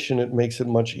elimination, it makes it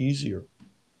much easier.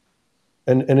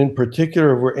 And in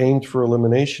particular, if we're aimed for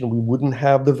elimination, we wouldn't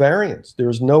have the variants.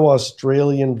 There's no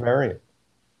Australian variant.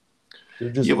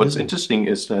 What's interesting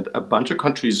is that a bunch of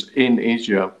countries in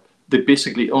Asia, they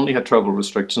basically only had travel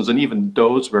restrictions, and even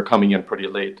those were coming in pretty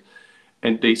late.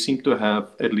 And they seem to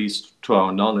have, at least to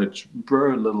our knowledge,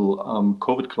 very little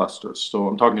COVID clusters. So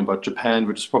I'm talking about Japan,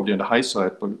 which is probably on the high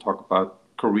side, but we talk about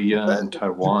Korea and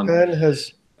Taiwan.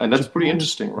 And that's pretty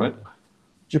interesting, right?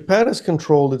 Japan has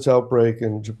controlled its outbreak,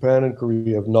 and Japan and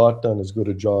Korea have not done as good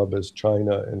a job as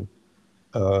China and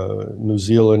New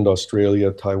Zealand,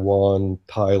 Australia, Taiwan,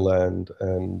 Thailand,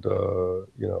 and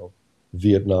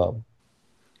Vietnam.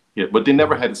 Yeah, but they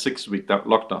never had a 6-week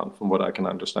lockdown, from what I can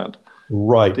understand.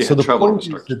 Right. So the point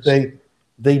is that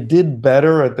they did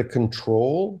better at the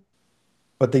control,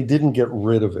 but they didn't get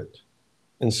rid of it.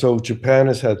 And so Japan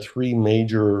has had 3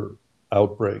 major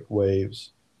outbreak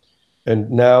waves.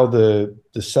 And now the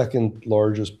second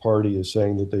largest party is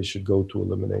saying that they should go to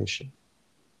elimination.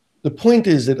 The point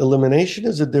is that elimination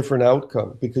is a different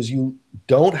outcome because you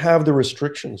don't have the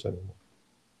restrictions anymore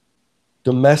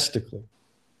domestically.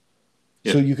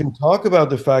 Yeah. So you can talk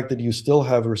about the fact that you still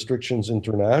have restrictions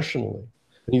internationally.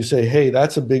 And you say, hey,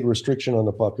 that's a big restriction on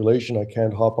the population. I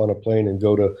can't hop on a plane and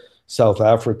go to South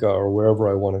Africa or wherever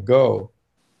I want to go.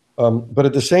 But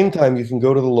at the same time, you can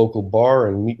go to the local bar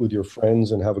and meet with your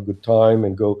friends and have a good time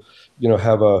and go,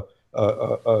 have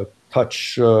a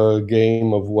touch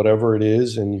game of whatever it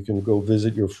is, and you can go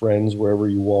visit your friends wherever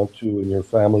you want to and your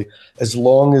family, as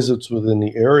long as it's within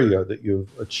the area that you've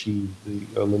achieved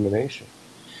the elimination.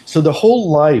 So the whole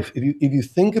life, if you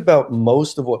think about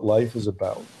most of what life is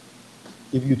about,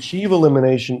 if you achieve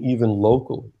elimination even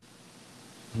locally,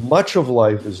 much of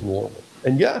life is normal.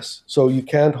 And yes, so you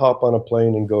can't hop on a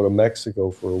plane and go to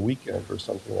Mexico for a weekend or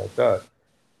something like that.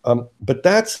 But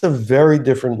that's a very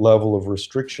different level of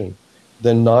restriction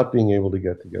than not being able to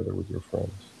get together with your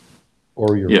friends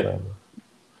or your family.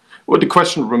 Well, the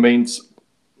question remains,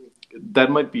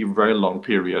 that might be a very long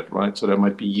period, right? So that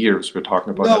might be years we're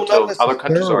talking about No, not until other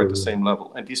countries are at the necessarily. same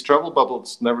level. And these travel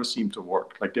bubbles never seem to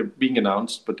work. Like they're being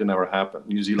announced, but they never happen.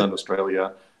 New Zealand,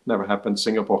 Australia never happened.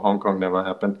 Singapore, Hong Kong never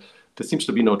happened. There seems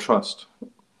to be no trust.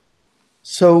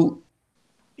 So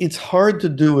it's hard to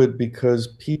do it because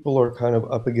people are kind of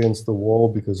up against the wall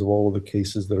because of all of the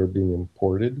cases that are being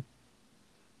imported.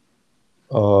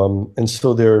 And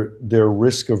so they're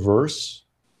risk averse.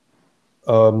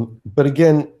 But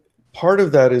again, part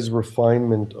of that is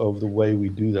refinement of the way we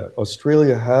do that.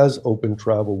 Australia has open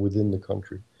travel within the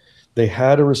country. They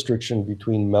had a restriction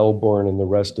between Melbourne and the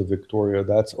rest of Victoria.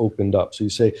 That's opened up. So you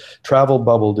say travel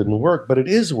bubble didn't work, but it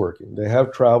is working. They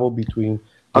have travel between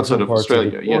Outside different of parts of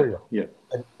Australia, Victoria. yeah.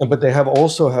 But they have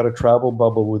also had a travel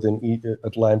bubble within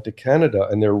Atlantic Canada,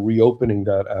 and they're reopening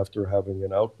that after having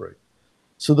an outbreak.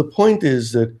 So the point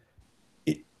is that,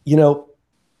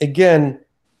 again,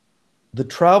 the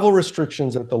travel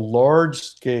restrictions at the large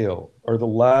scale are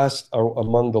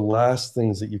among the last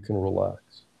things that you can relax.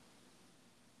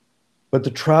 But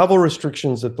the travel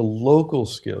restrictions at the local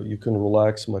scale, you can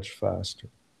relax much faster.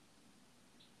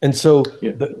 And so,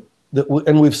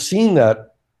 and we've seen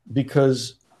that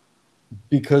because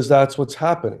that's what's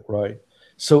happening, right?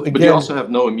 So again, but you also have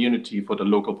no immunity for the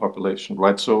local population,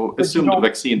 right? So assume the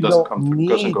vaccine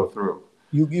doesn't go through.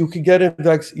 You can get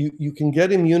you can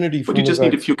get immunity from but you just need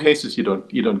a vaccine. few cases you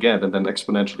don't get, and then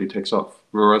exponentially takes off.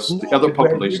 Whereas the other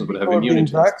populations would have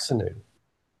immunity. Vaccinated.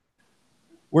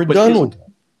 We're done with that.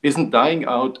 Isn't dying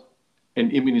out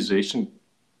and immunization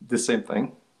the same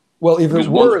thing? Well, if because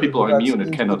it were, once people are immune,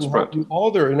 it cannot spread.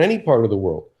 Either in any part of the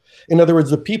world. In other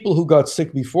words, the people who got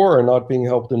sick before are not being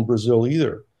helped in Brazil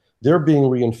either. They're being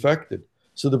reinfected.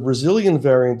 So the Brazilian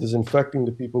variant is infecting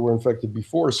the people who were infected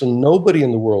before. So nobody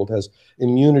in the world has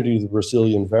immunity to the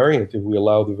Brazilian variant if we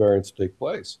allow the variant to take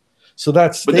place. So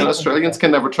that's. But then Australians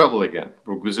can never travel again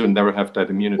because they never have that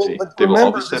immunity. Well, they will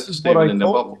always have to stay within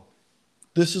their bubble.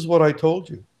 This is what I told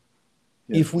you.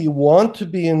 Yeah. If we want to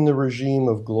be in the regime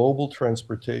of global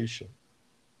transportation,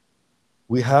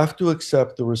 we have to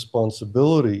accept the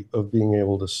responsibility of being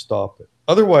able to stop it.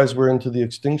 Otherwise, we're into the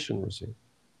extinction regime.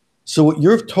 So what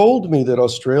you've told me that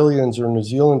Australians or New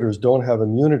Zealanders don't have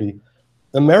immunity,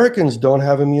 Americans don't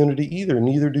have immunity either,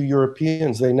 neither do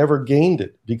Europeans. They never gained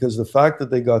it because the fact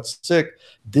that they got sick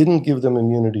didn't give them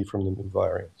immunity from the new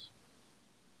variants.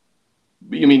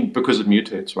 You mean because it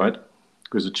mutates, right?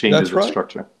 Because it changes its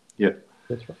structure. Yeah.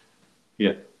 That's right.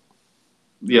 Yeah.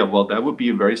 Yeah, well, that would be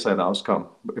a very sad outcome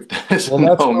if there's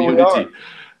no immunity.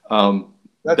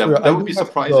 That would be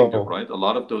surprising, though, right? A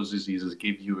lot of those diseases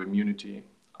give you immunity.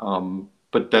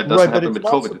 But that doesn't happen with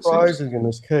COVID. It's not surprising in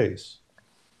this case,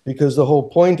 because the whole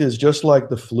point is just like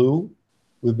the flu,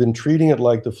 we've been treating it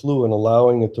like the flu and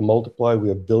allowing it to multiply. We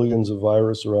have billions of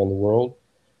virus around the world.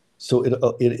 So it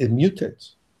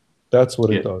mutates. That's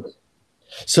what it does.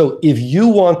 So if you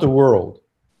want a world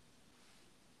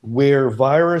where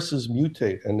viruses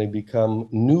mutate and they become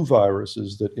new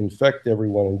viruses that infect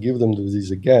everyone and give them the disease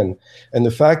again, and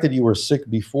the fact that you were sick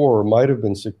before or might have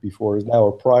been sick before is now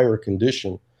a prior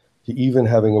condition to even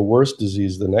having a worse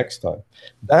disease the next time.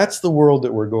 That's the world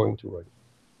that we're going to right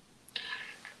now.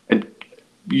 And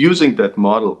using that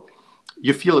model,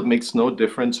 you feel it makes no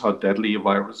difference how deadly a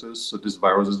virus is. So this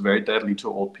virus is very deadly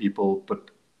to old people,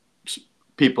 but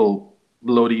people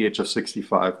below the age of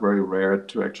 65, very rare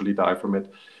to actually die from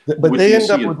it. But they end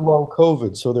up with long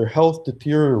COVID, so their health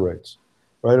deteriorates,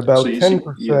 right? About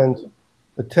 10%,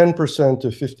 10% to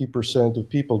 50% of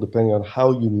people, depending on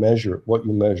how you measure, what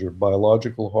you measure,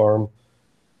 biological harm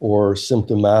or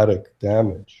symptomatic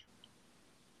damage.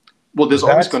 Well, there's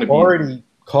always going to be already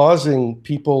causing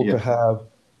people to have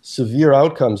severe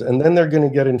outcomes, and then they're going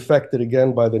to get infected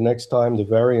again by the next time the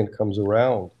variant comes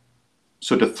around.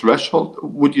 So the threshold,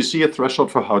 would you see a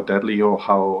threshold for how deadly or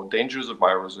how dangerous a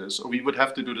virus is? Or we would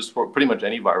have to do this for pretty much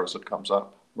any virus that comes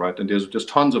up, right? And there's just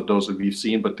tons of those that we've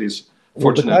seen, but these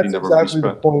fortunately never really spread. That's exactly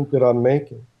the point that I'm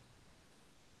making.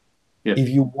 Yeah. If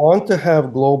you want to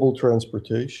have global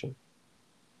transportation,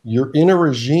 you're in a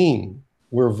regime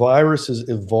where viruses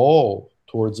evolve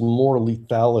towards more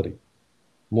lethality,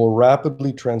 more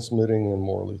rapidly transmitting and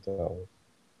more lethality.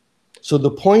 So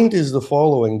the point is the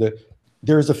following, that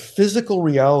there's a physical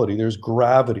reality, there's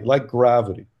gravity, like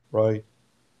gravity, right?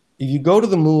 If you go to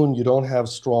the moon, you don't have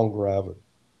strong gravity.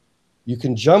 You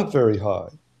can jump very high.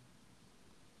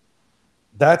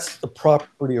 That's the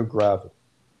property of gravity.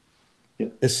 Yeah.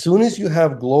 As soon as you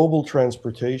have global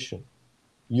transportation,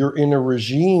 you're in a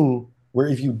regime where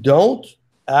if you don't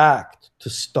act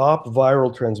to stop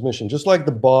viral transmission, just like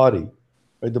the body,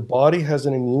 right? The body has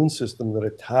an immune system that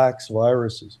attacks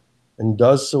viruses. and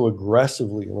does so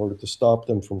aggressively in order to stop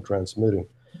them from transmitting.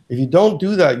 If you don't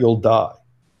do that, you'll die.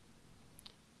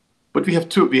 But we have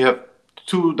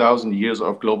 2,000 years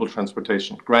of global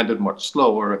transportation, granted much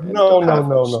slower and No.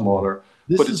 smaller.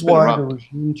 This but is why the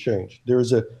regime changed.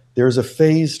 There's a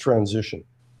phase transition.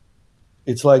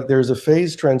 It's like there's a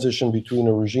phase transition between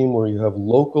a regime where you have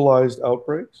localized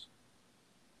outbreaks,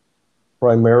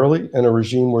 primarily, and a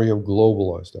regime where you have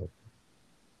globalized outbreaks.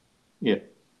 Yeah.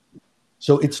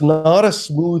 So it's not a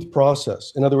smooth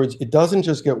process. In other words, it doesn't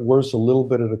just get worse a little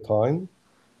bit at a time.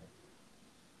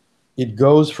 It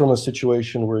goes from a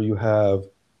situation where you have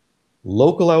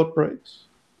local outbreaks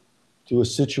to a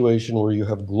situation where you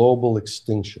have global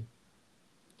extinction.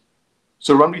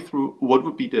 So run me through what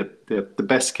would be the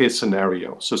best case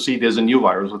scenario. So see, there's a new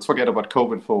virus. Let's forget about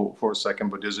COVID for a second,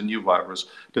 but there's a new virus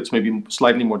that's maybe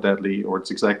slightly more deadly, or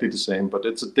it's exactly the same, but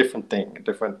it's a different thing, a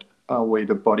different way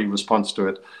the body responds to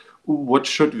it. What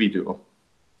should we do?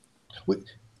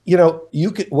 You know,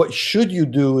 what should you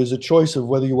do is a choice of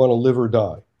whether you want to live or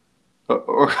die.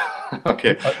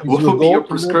 Okay. What would be your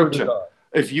prescription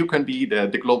if you can be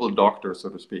the global doctor, so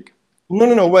to speak?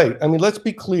 No, wait. I mean, let's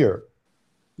be clear.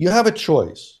 You have a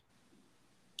choice,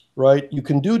 right? You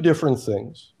can do different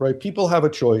things, right? People have a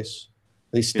choice.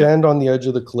 They stand on the edge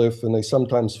of the cliff and they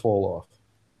sometimes fall off,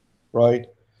 right?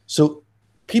 So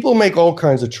people make all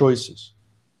kinds of choices.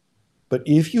 But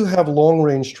if you have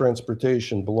long-range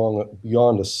transportation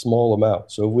beyond a small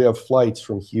amount, so if we have flights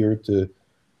from here to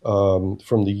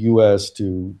from the U.S.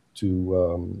 to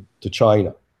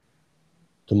China,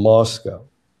 to Moscow,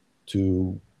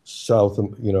 to South,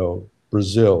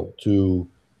 Brazil, to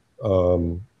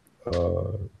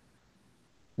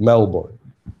Melbourne,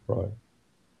 right?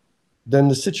 Then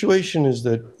the situation is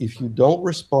that if you don't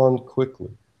respond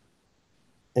quickly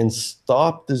and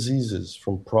stop diseases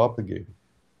from propagating,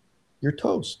 you're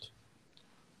toast.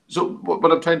 So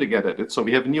what I'm trying to get at it, so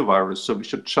we have a new virus, so we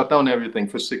should shut down everything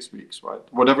for 6 weeks, right?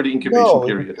 Whatever the incubation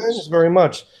period is. Very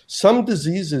much. Some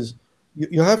diseases,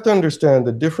 you have to understand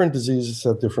that different diseases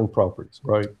have different properties,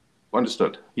 right?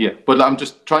 Understood. Yeah, but I'm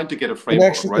just trying to get a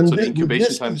framework, right? So the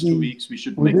incubation time is 2 weeks. We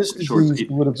should make sure it's 8 weeks.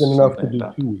 It would have been enough to do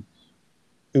 2 weeks.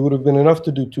 It would have been enough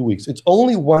to do 2 weeks. It's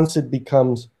only once it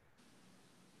becomes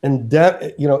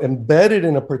embedded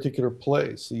in a particular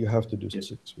place that you have to do 6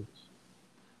 weeks.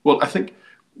 Well, I think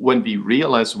when we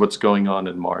realized what's going on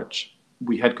in March,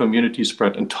 we had community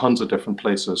spread in tons of different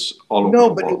places all over the world.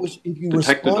 No, but it was, if you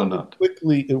responded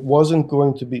quickly, it wasn't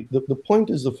going to be. The point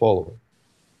is the following.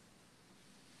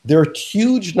 There are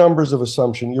huge numbers of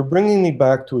assumption. You're bringing me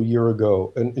back to a year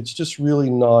ago, and it's just really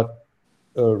not,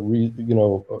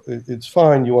 it's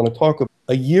fine. You want to talk about.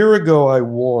 A year ago, I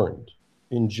warned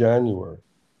in January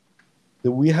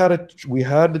that we had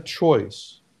a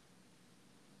choice.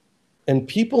 And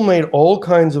people made all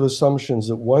kinds of assumptions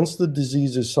that once the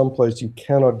disease is someplace, you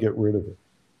cannot get rid of it.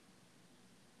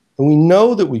 And we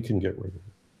know that we can get rid of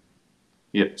it.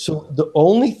 Yeah. So the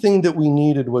only thing that we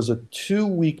needed was a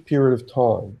 2-week period of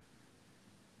time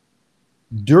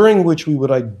during which we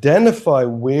would identify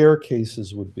where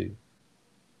cases would be.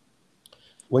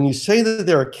 When you say that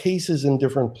there are cases in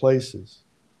different places,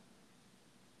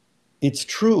 it's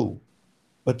true,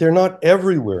 but they're not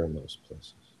everywhere in those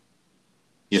places.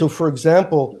 Yeah. So, for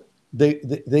example, they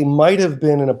might have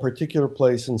been in a particular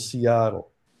place in Seattle,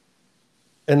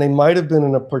 and they might have been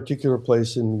in a particular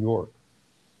place in New York,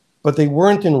 but they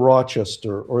weren't in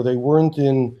Rochester, or they weren't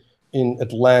in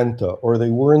Atlanta, or they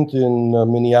weren't in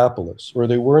Minneapolis, or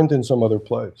they weren't in some other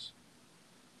place.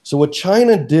 So what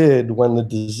China did when the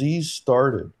disease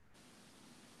started,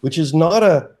 which is not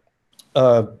a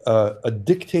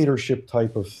dictatorship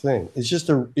type of thing,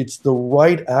 it's the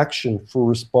right action for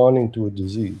responding to a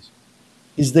disease,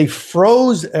 is they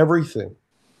froze everything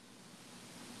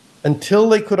until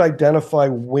they could identify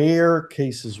where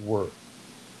cases were.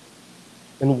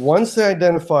 And once they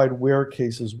identified where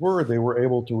cases were, they were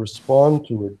able to respond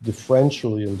to it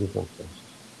differentially in different places.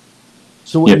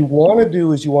 So what you want to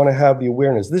do is you want to have the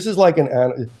awareness. This is like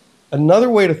another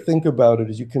way to think about it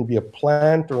is you can be a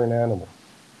plant or an animal.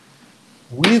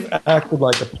 We've acted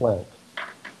like a plant.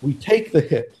 We take the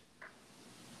hit.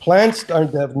 Plants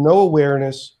have no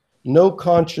awareness, no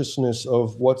consciousness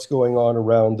of what's going on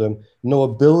around them, no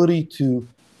ability to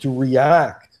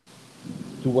react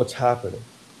to what's happening.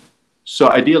 So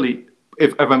ideally,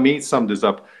 if I may sum this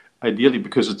up, ideally,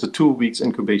 because it's a 2 weeks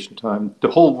incubation time, the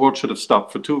whole world should have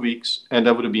stopped for 2 weeks, and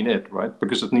that would have been it, right?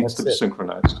 Because it needs to be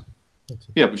synchronized.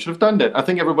 Yeah, we should have done that. I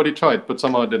think everybody tried, but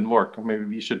somehow it didn't work. Maybe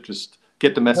we should just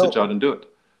get the message out and do it.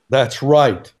 That's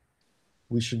right.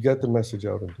 We should get the message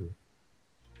out and do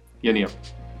it. Yaneer,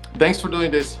 thanks for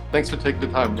doing this. Thanks for taking the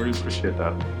time. Really appreciate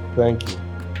that. Thank you.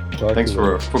 Thanks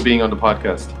for being on the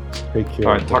podcast. Take care.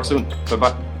 All right, talk soon.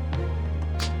 Bye-bye.